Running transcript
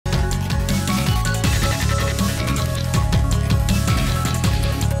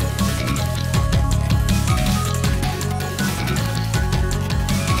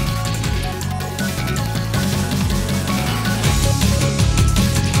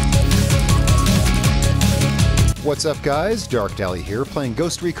What's up, guys? Darkdally here, playing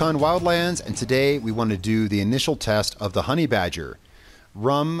Ghost Recon Wildlands, and today we want to do the initial test of the Honey Badger.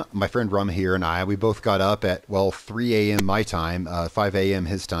 Rum, my friend Rum here, and I, we both got up at, well, 3 a.m. my time, 5 a.m.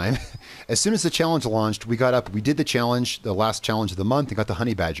 his time. As soon as the challenge launched, we got up, we did the challenge, the last challenge of the month, and got the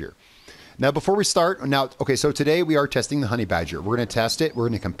Honey Badger. Now, before we start, okay, so today we are testing the Honey Badger. We're going to test it, we're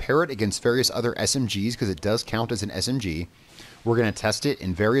going to compare it against various other SMGs, because it does count as an SMG. We're going to test it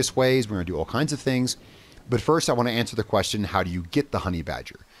in various ways, we're going to do all kinds of things. But first, I want to answer the question, how do you get the Honey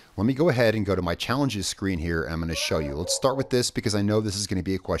Badger? Let me go ahead and go to my challenges screen here, and I'm going to show you. Let's start with this because I know this is going to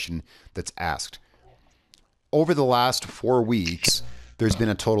be a question that's asked. Over the last 4 weeks, there's been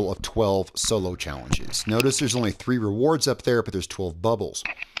a total of 12 solo challenges. Notice there's only 3 rewards up there, but there's 12 bubbles.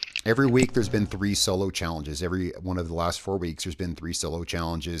 Every week, there's been 3 solo challenges. Every one of the last 4 weeks, there's been 3 solo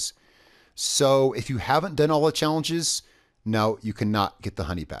challenges. So if you haven't done all the challenges, no, you cannot get the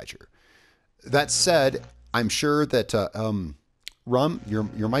Honey Badger. That said, I'm sure that, Rum,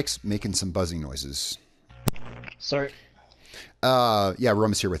 your mic's making some buzzing noises. Sorry. Yeah,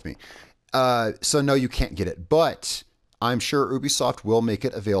 Rum is here with me. So no, you can't get it, but I'm sure Ubisoft will make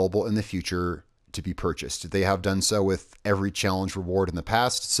it available in the future to be purchased. They have done so with every challenge reward in the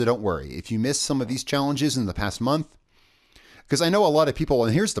past, so don't worry. If you missed some of these challenges in the past month, because I know a lot of people,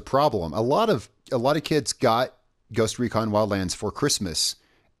 and here's the problem, a lot of kids got Ghost Recon Wildlands for Christmas,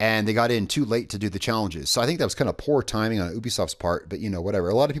 and they got in too late to do the challenges. So I think that was kind of poor timing on Ubisoft's part, but you know, whatever.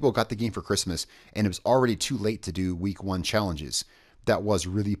 A lot of people got the game for Christmas, and it was already too late to do week 1 challenges. That was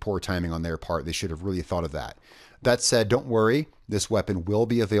really poor timing on their part. They should have really thought of that. That said, don't worry. This weapon will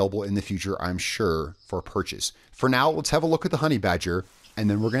be available in the future, I'm sure, for purchase. For now, let's have a look at the Honey Badger, and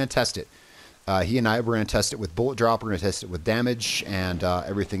then we're going to test it. He and I, we're going to test it with bullet drop. We're going to test it with damage and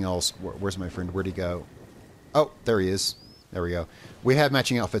everything else. Where's my friend? Where'd he go? Oh, there he is. There we go. We have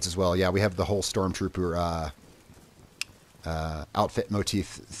matching outfits as well. Yeah, we have the whole Stormtrooper outfit motif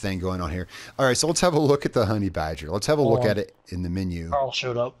thing going on here. All right, so let's have a look at the Honey Badger. Let's have a look at it in the menu. Carl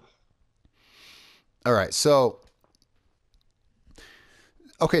showed up. All right, so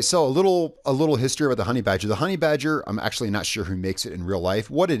okay, so a little history about the Honey Badger. The Honey Badger, I'm actually not sure who makes it in real life.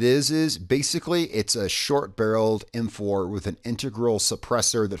 What it is basically it's a short-barreled M4 with an integral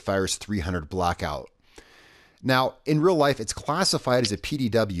suppressor that fires 300 blackout. Now, in real life, it's classified as a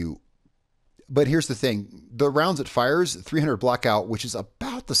PDW, but here's the thing. The rounds it fires, 300 blackout, which is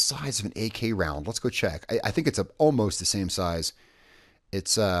about the size of an AK round. Let's go check. I think it's almost the same size.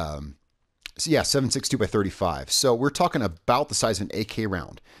 It's, so yeah, 7.62 by 35. So we're talking about the size of an AK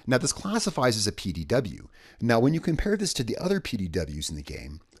round. Now, this classifies as a PDW. Now, when you compare this to the other PDWs in the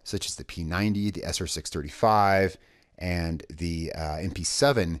game, such as the P90, the SR635, and the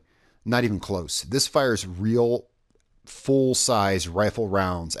MP7, not even close. This fires real full-size rifle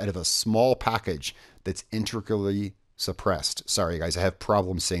rounds out of a small package that's integrally suppressed. Sorry, guys, I have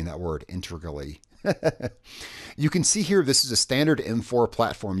problems saying that word, integrally. You can see here, this is a standard M4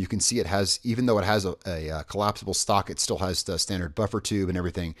 platform. You can see it has, even though it has a collapsible stock, it still has the standard buffer tube and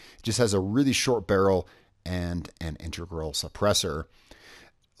everything. It just has a really short barrel and an integral suppressor.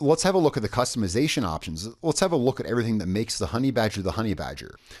 Let's have a look at the customization options. Let's have a look at everything that makes the Honey Badger the Honey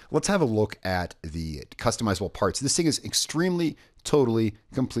Badger. Let's have a look at the customizable parts. This thing is extremely, totally,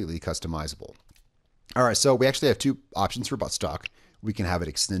 completely customizable. All right, so we actually have 2 options for buttstock. We can have it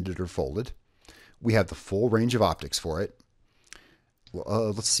extended or folded. We have the full range of optics for it.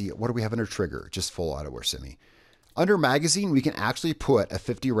 Let's see, what do we have under trigger? Just full auto or semi. Under magazine, we can actually put a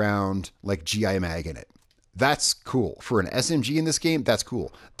 50 round like GI mag in it. That's cool. For an SMG in this game, that's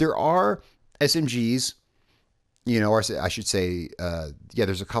cool. There are SMGs, you know, or I should say, yeah,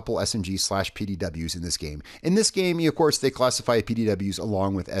 there's a couple SMG/PDWs in this game. In this game, of course, they classify PDWs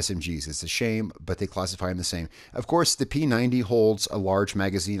along with SMGs. It's a shame, but they classify them the same. Of course, the P90 holds a large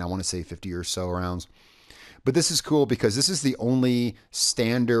magazine. I want to say 50 or so rounds. But this is cool because this is the only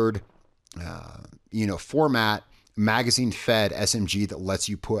standard, you know, format magazine-fed SMG that lets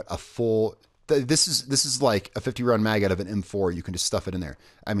you put a full... This is like a 50 round mag out of an M4. You can just stuff it in there.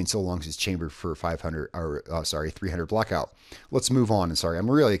 I mean, so long as it's chambered for 500 or 300 blackout. Let's move on. And sorry, I'm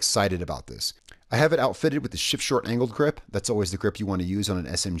really excited about this. I have it outfitted with the shift short angled grip. That's always the grip you want to use on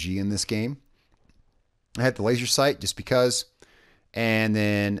an SMG in this game. I had the laser sight just because. And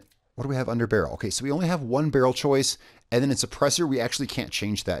then what do we have under barrel? Okay, so we only have 1 barrel choice, and then in suppressor, we actually can't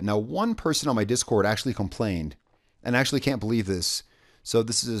change that. Now, one person on my Discord actually complained, and I actually can't believe this. So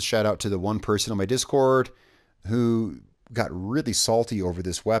this is a shout out to the one person on my Discord who got really salty over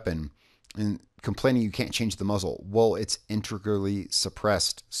this weapon and complaining you can't change the muzzle. Well, it's integrally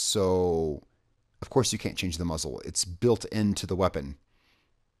suppressed, so of course you can't change the muzzle. It's built into the weapon.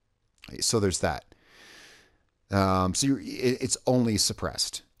 So there's that. So it's only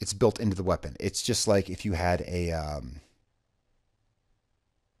suppressed. It's built into the weapon. It's just like if you had a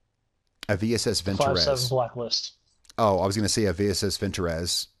VSS 5.7 Venturez. Blacklist. Oh, I was going to say a VSS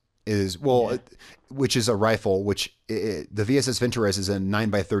Venturez is, Yeah. which is a rifle, the VSS Venturez is a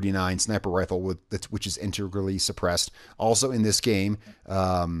 9x39 sniper rifle which is integrally suppressed. Also in this game,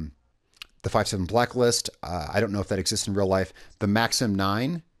 the 5.7 Blacklist, I don't know if that exists in real life. The Maxim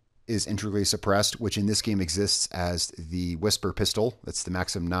 9 is integrally suppressed, which in this game exists as the Whisper pistol. That's the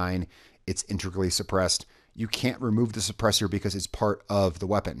Maxim 9. It's integrally suppressed. You can't remove the suppressor because it's part of the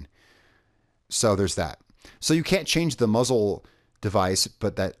weapon. So there's that. So you can't change the muzzle device,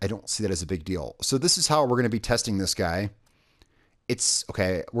 but that I don't see that as a big deal. So this is how we're going to be testing this guy. It's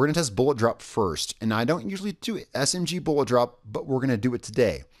okay. We're going to test bullet drop first. And I don't usually do SMG bullet drop, but we're going to do it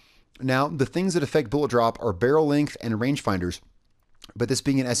today. Now, the things that affect bullet drop are barrel length and rangefinders. But this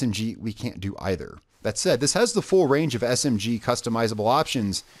being an SMG, we can't do either. That said, this has the full range of SMG customizable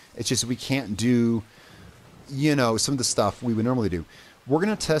options. It's just we can't do, some of the stuff we would normally do. We're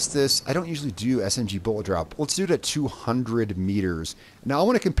going to test this. I don't usually do SMG bullet drop. Let's do it at 200 meters. Now, I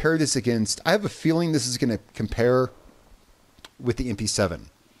want to compare this against, I have a feeling this is going to compare with the MP7.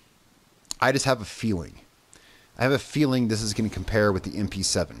 I just have a feeling. I have a feeling this is going to compare with the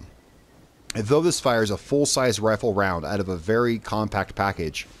MP7. Though this fires a full-size rifle round out of a very compact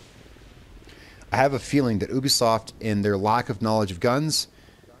package, I have a feeling that Ubisoft, in their lack of knowledge of guns,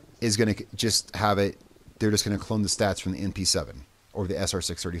 is going to just have it, they're just going to clone the stats from the MP7 or the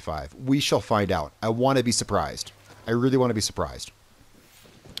SR635. We shall find out. I want to be surprised. I really want to be surprised.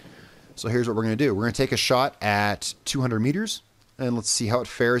 So here's what we're going to do. We're going to take a shot at 200 meters, and let's see how it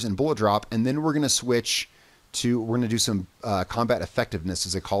fares in bullet drop, and then we're going to switch we're going to do some combat effectiveness,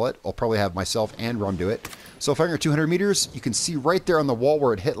 as they call it. I'll probably have myself and Rum do it. So firing at 200 meters, you can see right there on the wall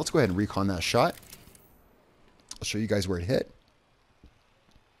where it hit. Let's go ahead and recon that shot. I'll show you guys where it hit.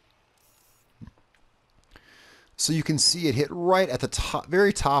 So you can see it hit right at the top,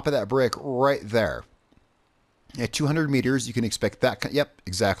 very top of that brick, right there. At 200 meters, you can expect that. Yep,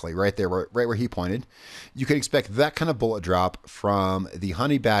 exactly, right there, right where he pointed. You can expect that kind of bullet drop from the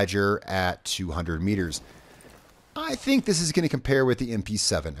Honey Badger at 200 meters. I think this is going to compare with the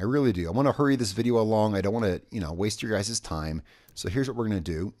MP7. I really do. I want to hurry this video along. I don't want to, waste your guys' time. So here's what we're going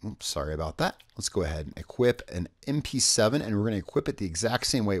to do. Oops, sorry about that. Let's go ahead and equip an MP7, and we're going to equip it the exact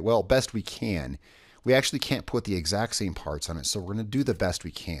same way. Well, best we can. We actually can't put the exact same parts on it, so we're going to do the best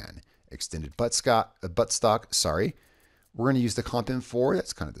we can. Extended buttstock, sorry. We're going to use the Comp M4.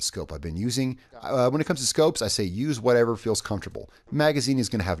 That's kind of the scope I've been using. When it comes to scopes, I say use whatever feels comfortable. Magazine is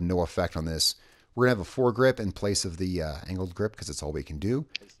going to have no effect on this. We're going to have a foregrip in place of the angled grip because that's all we can do.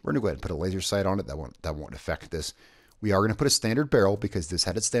 We're going to go ahead and put a laser sight on it. That won't affect this. We are going to put a standard barrel because this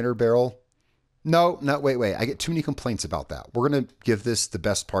had its standard barrel. No, wait. I get too many complaints about that. We're going to give this the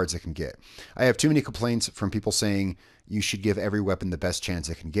best parts it can get. I have too many complaints from people saying you should give every weapon the best chance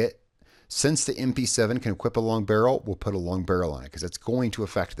it can get. Since the MP7 can equip a long barrel, we'll put a long barrel on it because it's going to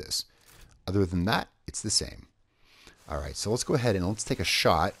affect this. Other than that, it's the same. All right, so let's go ahead and let's take a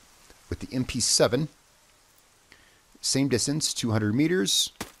shot with the MP7. Same distance, 200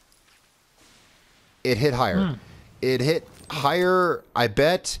 meters. It hit higher. It hit higher, I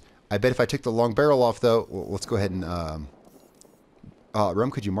bet. I bet if I took the long barrel off, though, well, let's go ahead and...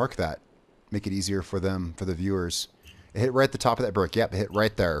 Rum, could you mark that? Make it easier for them, for the viewers. It hit right at the top of that brick. Yep, it hit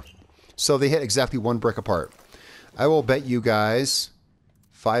right there. So they hit exactly one brick apart. I will bet you guys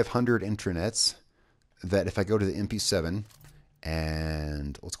 500 intranets that if I go to the MP7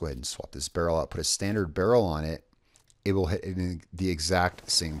 and let's go ahead and swap this barrel out, put a standard barrel on it, it will hit in the exact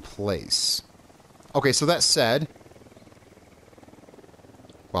same place. Okay, so that said,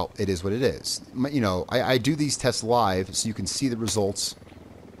 well, it is what it is. I do these tests live so you can see the results.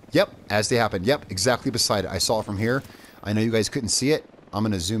 Yep, as they happen. Yep, exactly beside it. I saw it from here. I know you guys couldn't see it. I'm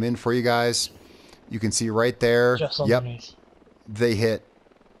going to zoom in for you guys. You can see right there. Just underneath. Yep, they hit.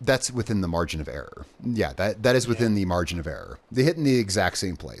 That's within the margin of error. Yeah, that is within the margin of error. They hit in the exact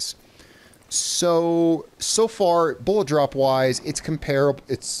same place. So far, bullet drop wise, it's comparable.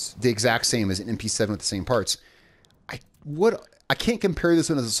 It's the exact same as an MP7 with the same parts. I can't compare this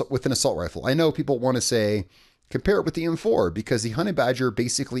with an assault rifle. I know people want to say compare it with the M4 because the Honey Badger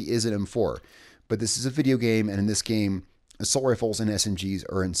basically is an M4. But this is a video game, and in this game, assault rifles and SMGs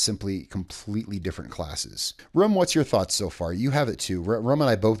are in simply completely different classes. Rum, what's your thoughts so far? You have it too. Rum and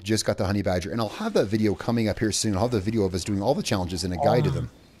I both just got the Honey Badger, and I'll have that video coming up here soon. I'll have the video of us doing all the challenges and a guide to them.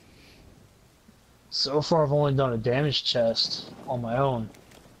 So far, I've only done a damage test on my own.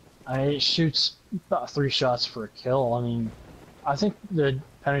 It shoots about 3 shots for a kill. I mean, I think the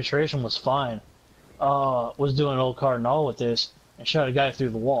penetration was fine. was doing old Cardinal with this and shot a guy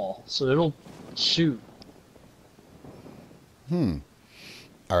through the wall. So it'll shoot.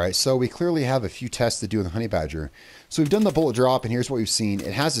 All right, so we clearly have a few tests to do with the Honey Badger. So we've done the bullet drop, and here's what we've seen.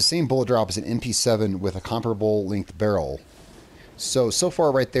 It has the same bullet drop as an MP7 with a comparable length barrel. So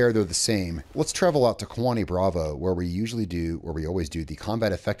far right there, they're the same. Let's travel out to Kwani Bravo, where we always do the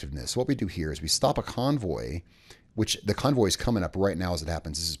combat effectiveness. What we do here is we stop a convoy, which the convoy is coming up right now as it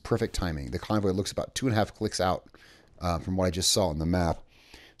happens. This is perfect timing. The convoy looks about 2.5 clicks out from what I just saw on the map.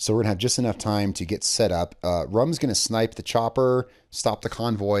 So we're going to have just enough time to get set up. Rum's going to snipe the chopper, stop the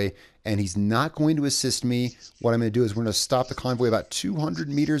convoy, and he's not going to assist me. What I'm going to do is we're going to stop the convoy about 200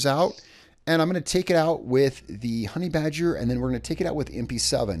 meters out, and I'm going to take it out with the Honey Badger, and then we're going to take it out with the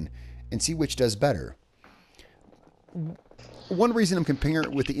MP7 and see which does better. One reason I'm comparing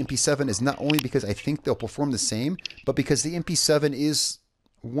it with the MP7 is not only because I think they'll perform the same, but because the MP7 is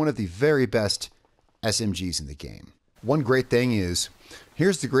one of the very best SMGs in the game. One great thing is,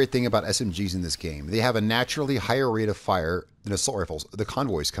 here's the great thing about SMGs in this game. They have a naturally higher rate of fire than assault rifles. The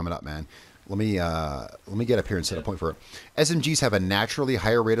convoy's coming up, man. Let me get up here and set a point for it. SMGs have a naturally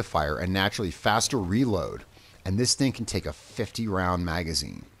higher rate of fire and naturally faster reload. And this thing can take a 50-round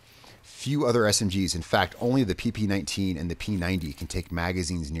magazine. Few other SMGs, in fact, only the PP-19 and the P-90 can take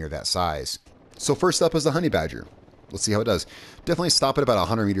magazines near that size. So first up is the Honey Badger. Let's see how it does. Definitely stop it about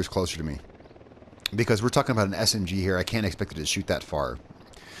 100 meters closer to me, because we're talking about an SMG here. I can't expect it to shoot that far.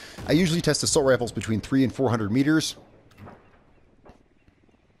 I usually test assault rifles between 300 and 400 meters.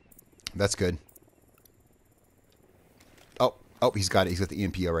 That's good. Oh, he's got it. He's got the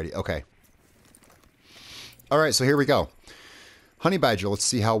EMP already. Okay. All right, so here we go. Honey Badger, let's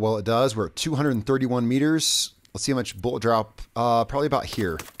see how well it does. We're at 231 meters. Let's see how much bullet drop. Probably about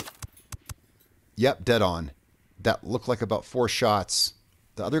here. Yep, dead on. That looked like about 4 shots.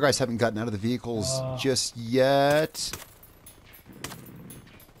 The other guys haven't gotten out of the vehicles just yet.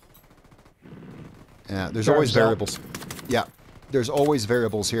 Yeah, there's always variables. Yeah, there's always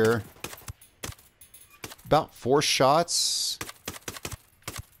variables here. About 4 shots.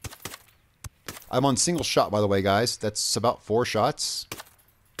 I'm on single shot, by the way, guys. That's about 4 shots.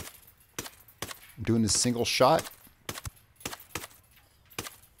 I'm doing this single shot.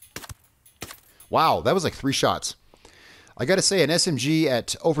 Wow, that was like 3 shots. I gotta say, an SMG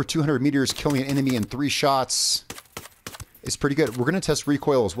at over 200 meters killing an enemy in 3 shots is pretty good. We're gonna test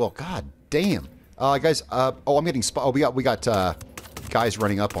recoil as well. God damn, guys. Oh, I'm getting spot. Oh, we got guys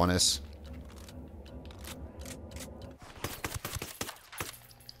running up on us.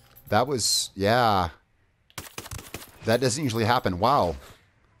 That was, yeah. That doesn't usually happen. Wow,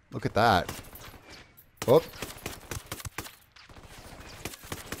 look at that. Oh.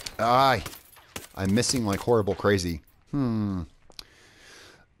 I'm missing like horrible crazy. That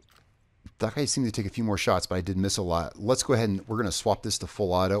guy seemed to take a few more shots, but I did miss a lot. Let's go ahead and we're going to swap this to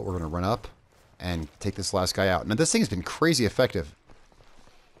full auto. We're going to run up and take this last guy out. Now, this thing has been crazy effective.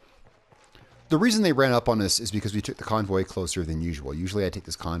 The reason they ran up on us is because we took the convoy closer than usual. Usually I take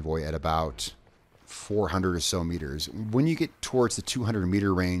this convoy at about 400 or so meters. When you get towards the 200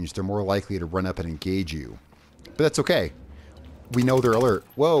 meter range, they're more likely to run up and engage you. But that's okay. We know they're alert.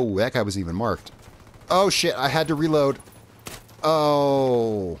 Whoa, that guy wasn't even marked. Oh shit, I had to reload.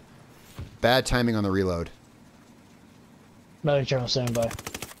 Oh, bad timing on the reload. Another channel standing by.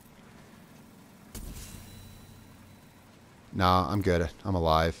 Nah, I'm good. I'm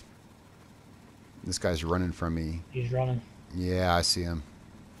alive. This guy's running from me. He's running. Yeah, I see him.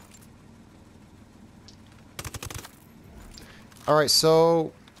 Alright,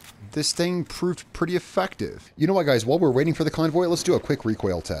 so this thing proved pretty effective. You know what, guys? While we're waiting for the convoy, let's do a quick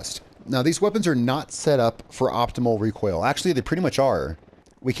recoil test. Now, these weapons are not set up for optimal recoil. Actually, they pretty much are.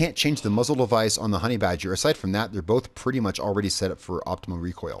 We can't change the muzzle device on the Honey Badger. Aside from that, they're both pretty much already set up for optimal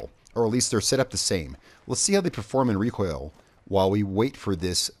recoil. Or at least they're set up the same. Let's see how they perform in recoil while we wait for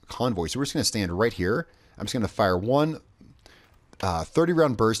this convoy. So we're just going to stand right here. I'm just going to fire one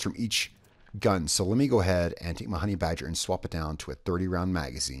 30-round burst from each gun. So let me go ahead and take my Honey Badger and swap it down to a 30-round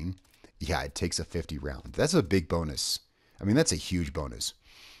magazine. Yeah, it takes a 50-round. That's a big bonus. I mean, that's a huge bonus.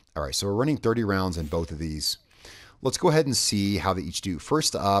 All right, so we're running 30 rounds in both of these. Let's go ahead and see how they each do.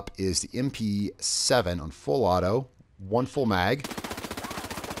 First up is the MP7 on full auto, 1 full mag.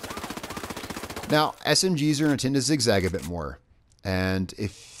 Now, SMGs are going to tend to zigzag a bit more. And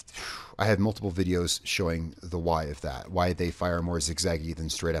if I have multiple videos showing the why of that, why they fire more zigzaggy than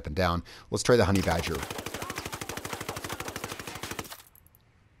straight up and down. Let's try the Honey Badger.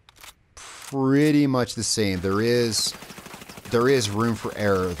 Pretty much the same. There is room for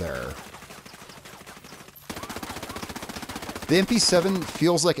error there. The MP7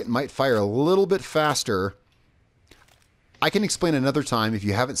 feels like it might fire a little bit faster. I can explain another time. If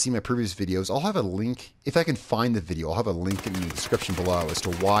you haven't seen my previous videos, I'll have a link. If I can find the video, I'll have a link in the description below as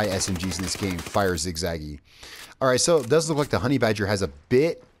to why SMGs in this game fire zigzaggy. All right, so it does look like the Honey Badger has a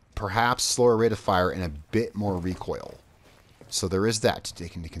bit, perhaps slower rate of fire and a bit more recoil. So there is that to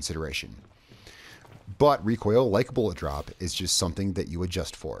take into consideration. But recoil, like a bullet drop, is just something that you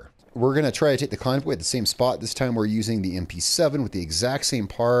adjust for. We're going to try to take the convoy at the same spot. This time we're using the MP7 with the exact same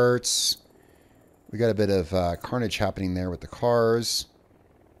parts. We got a bit of carnage happening there with the cars.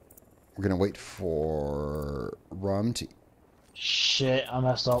 We're going to wait for Rum to... Shit, I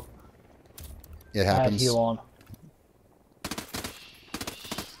messed up. It I had happens. heal on.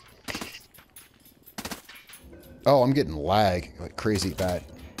 Oh, I'm getting lag like crazy bad.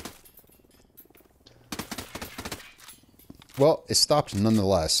 Well, it stopped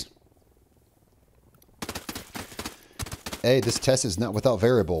nonetheless. Hey, this test is not without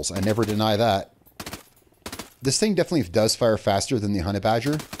variables. I never deny that. This thing definitely does fire faster than the Honey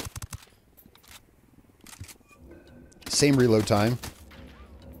Badger. Same reload time.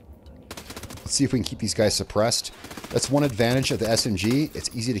 Let's see if we can keep these guys suppressed. That's one advantage of the SMG.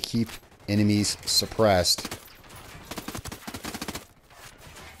 It's easy to keep enemies suppressed.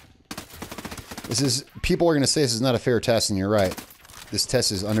 People are going to say this is not a fair test, and you're right. This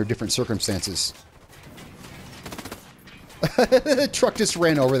test is under different circumstances. The truck just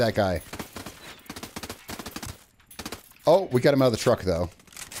ran over that guy. Oh, we got him out of the truck, though.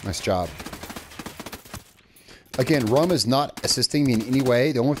 Nice job. Again, Rum is not assisting me in any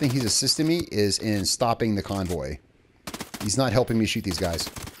way. The only thing he's assisting me is in stopping the convoy. He's not helping me shoot these guys.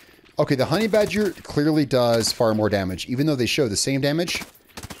 Okay, the Honey Badger clearly does far more damage. Even though they show the same damage,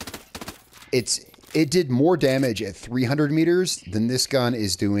 it did more damage at 300 meters than this gun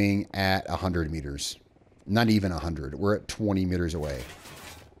is doing at 100 meters. Not even 100. We're at 20 meters away.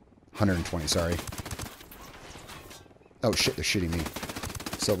 120, sorry. Oh, shit, they're shooting me.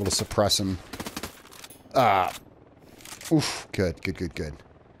 So we'll suppress them. Ah. Oof. Good, good, good, good.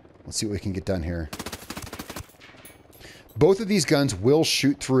 Let's see what we can get done here. Both of these guns will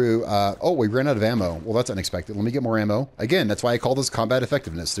shoot through... oh, we ran out of ammo. Well, that's unexpected. Let me get more ammo. Again, that's why I call this combat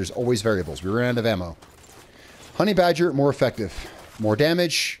effectiveness. There's always variables. We ran out of ammo. Honey Badger, more effective. More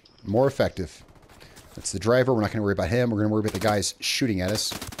damage, more effective. That's the driver. We're not going to worry about him. We're going to worry about the guys shooting at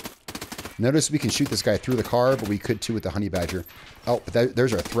us. Notice we can shoot this guy through the car, but we could too with the Honey Badger. Oh,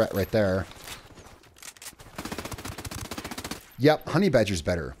 there's our threat right there. Yep, Honey Badger's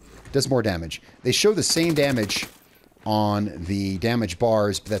better. Does more damage. They show the same damage on the damage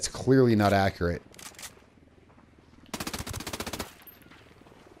bars, but that's clearly not accurate.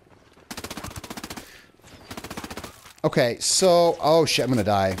 Okay, so... Oh, shit, I'm gonna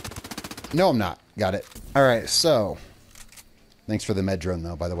die. No, I'm not. Got it. Alright, so... Thanks for the med drone,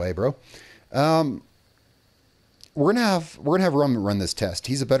 though, by the way, bro. We're gonna have Rum run this test.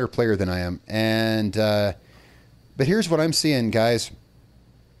 He's a better player than I am. And, but here's what I'm seeing, guys.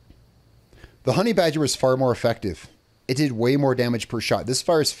 The Honey Badger was far more effective. It did way more damage per shot. This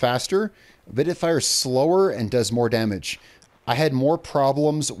fires faster, but it fires slower and does more damage. I had more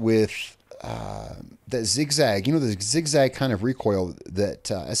problems with that zigzag. You know, the zigzag kind of recoil that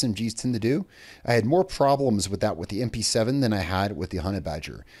SMGs tend to do. I had more problems with that with the MP7 than I had with the Honey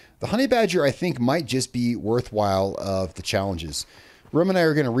Badger. The Honey Badger, I think, might just be worthwhile of the challenges. Rum and I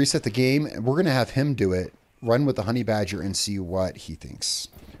are going to reset the game, and we're going to have him do it, run with the Honey Badger, and see what he thinks.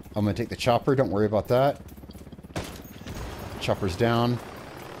 I'm going to take the chopper. Don't worry about that. Chopper's down.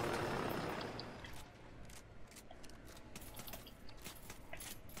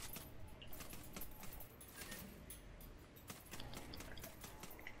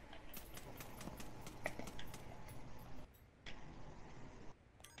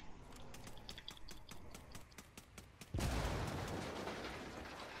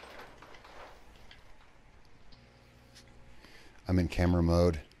 I'm in camera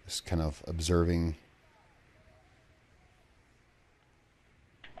mode, just kind of observing.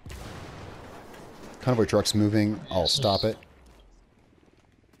 Convoy truck's moving. I'll stop it.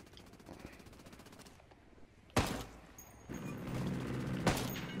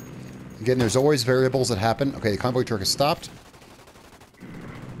 Again, there's always variables that happen. Okay, the convoy truck is stopped.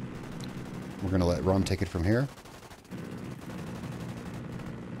 We're going to let Rum take it from here.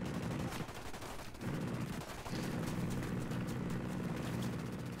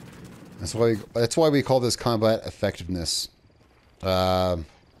 That's why we call this combat effectiveness. Here, I'm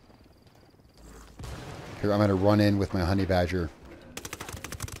going to run in with my Honey Badger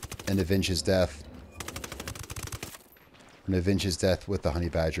and avenge his death. I'm going to avenge his death with the Honey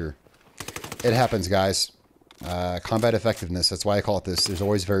Badger. It happens, guys. Combat effectiveness. That's why I call it this. There's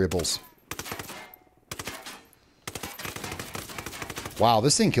always variables. Wow,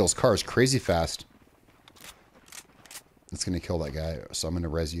 this thing kills cars crazy fast. It's going to kill that guy, so I'm going to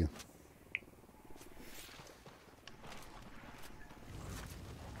res you.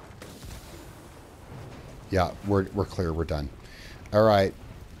 Yeah, we're clear. We're done. All right.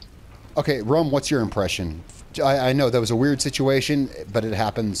 Okay, Rum, what's your impression? I know that was a weird situation, but it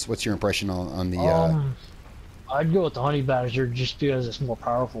happens. What's your impression on the... I'd go with the Honey Badger just because it's more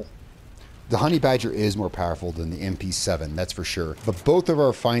powerful. The Honey Badger is more powerful than the MP7, that's for sure. But both of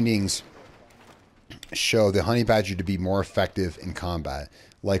our findings show the Honey Badger to be more effective in combat.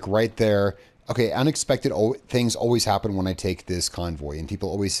 Like right there, okay, unexpected things always happen when I take this convoy, and people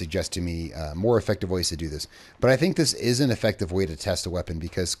always suggest to me more effective ways to do this. But I think this is an effective way to test a weapon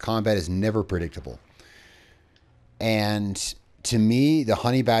because combat is never predictable. And to me, the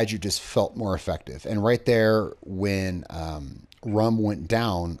Honey Badger just felt more effective. And right there, when Rum went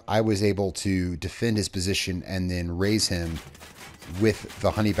down, I was able to defend his position and then raise him with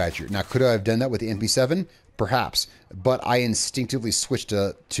the Honey Badger. Now, could I have done that with the MP7? Perhaps. But I instinctively switched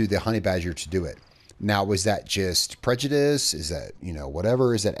to the Honey Badger to do it. Now, was that just prejudice? Is that, you know,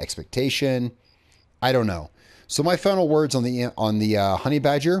 whatever? Is that expectation? I don't know. So my final words on the Honey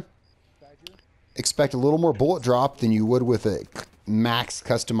Badger: expect a little more bullet drop than you would with a max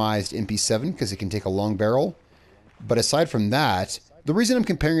customized MP7 because it can take a long barrel. But aside from that, the reason I'm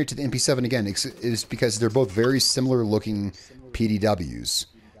comparing it to the MP7 again is because they're both very similar looking PDWs.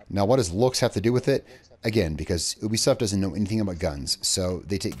 Now, what does looks have to do with it? Again, because Ubisoft doesn't know anything about guns. So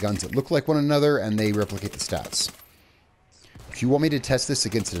they take guns that look like one another and they replicate the stats. If you want me to test this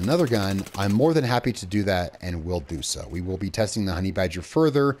against another gun, I'm more than happy to do that and will do so. We will be testing the Honey Badger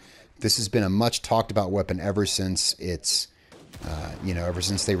further. This has been a much talked about weapon ever since it's, ever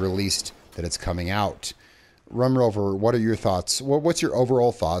since they released that it's coming out. Rum Rover, what are your thoughts? What's your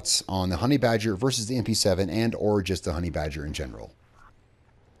overall thoughts on the Honey Badger versus the MP7 and or just the Honey Badger in general?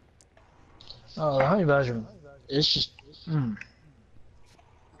 Oh, the Honey Badger, it's just...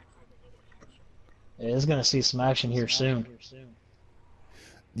 It's going to see some action here soon.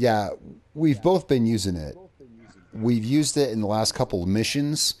 Yeah, we've both been using it. We've used it in the last couple of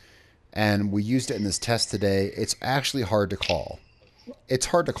missions, and we used it in this test today. It's actually hard to call. It's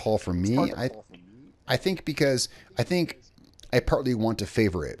hard to call for me. I think because I partly want to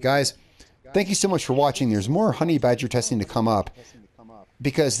favor it. Guys, thank you so much for watching. There's more Honey Badger testing to come up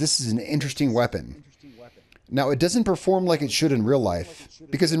because this is an interesting weapon. Now, it doesn't perform like it should in real life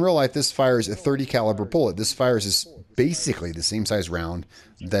because in real life, this fires a 30 caliber bullet. This fires basically the same size round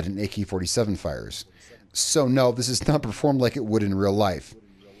that an AK-47 fires. So no, this is not performed like it would in real life.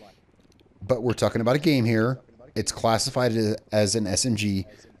 But we're talking about a game here. It's classified as an SMG.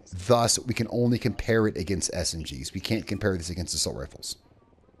 Thus, we can only compare it against SMGs. We can't compare this against assault rifles.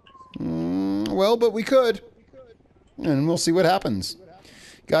 Well, but we could. And we'll see what happens.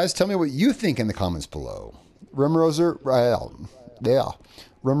 Guys, tell me what you think in the comments below. Rumrover,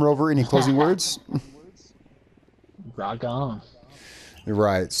 Rumrover, any closing words? Rock on.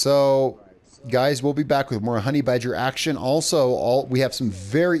 Right. So, guys, we'll be back with more Honey Badger action. Also, we have some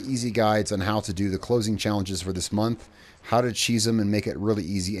very easy guides on how to do the closing challenges for this month. How to cheese them and make it really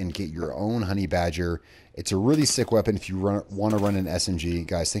easy and get your own Honey Badger. It's a really sick weapon if you want to run an SMG.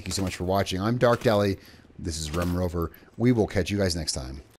 Guys, thank you so much for watching. I'm Darkdally. This is Rumrover. We will catch you guys next time.